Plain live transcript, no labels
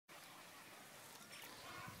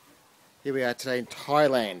Here we are today in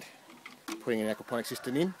Thailand, putting an aquaponics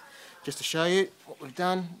system in. Just to show you what we've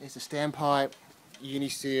done is a standpipe,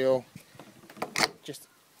 uni-seal, just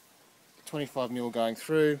 25mm going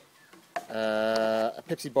through, a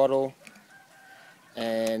Pepsi bottle,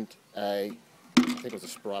 and I think it was a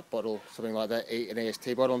Sprite bottle, something like that, an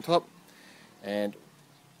EST bottle on top. And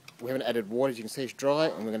we haven't added water, as you can see it's dry,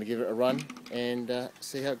 and we're going to give it a run and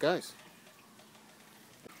see how it goes.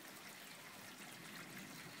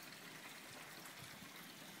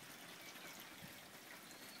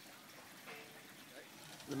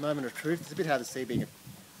 The moment of truth, it's a bit hard to see being a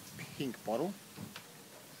pink bottle,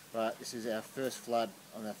 but this is our first flood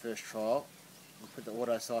on our first trial. We'll put the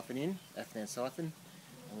auto siphon in, Affnan Siphon,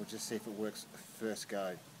 and we'll just see if it works first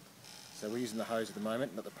go. So we're using the hose at the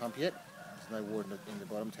moment, not the pump yet. There's no water in the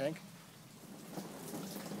bottom tank.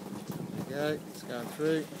 There we go, it's going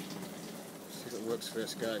through. See if it works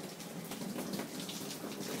first go.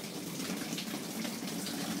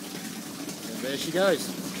 And there she goes.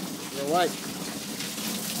 We'll wait.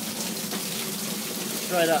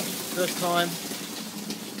 Straight up, first time,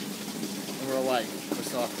 and we're away for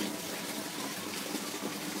cycling.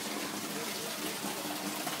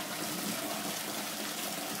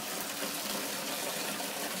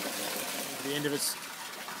 At the end of its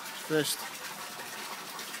first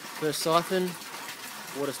siphon,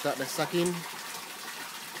 water starting to suck in.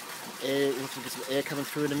 Air, we'll get some air coming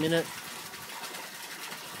through in a minute.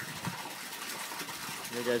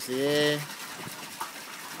 There goes the air.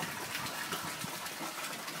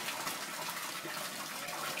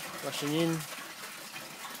 Rushing in.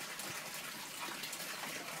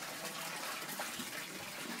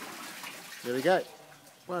 There we go.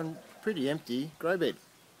 One pretty empty grow bed.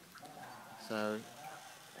 So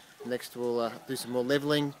next we'll do some more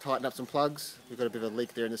levelling, tighten up some plugs. We've got a bit of a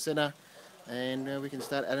leak there in the centre, and we can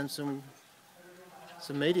start adding some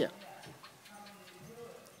media.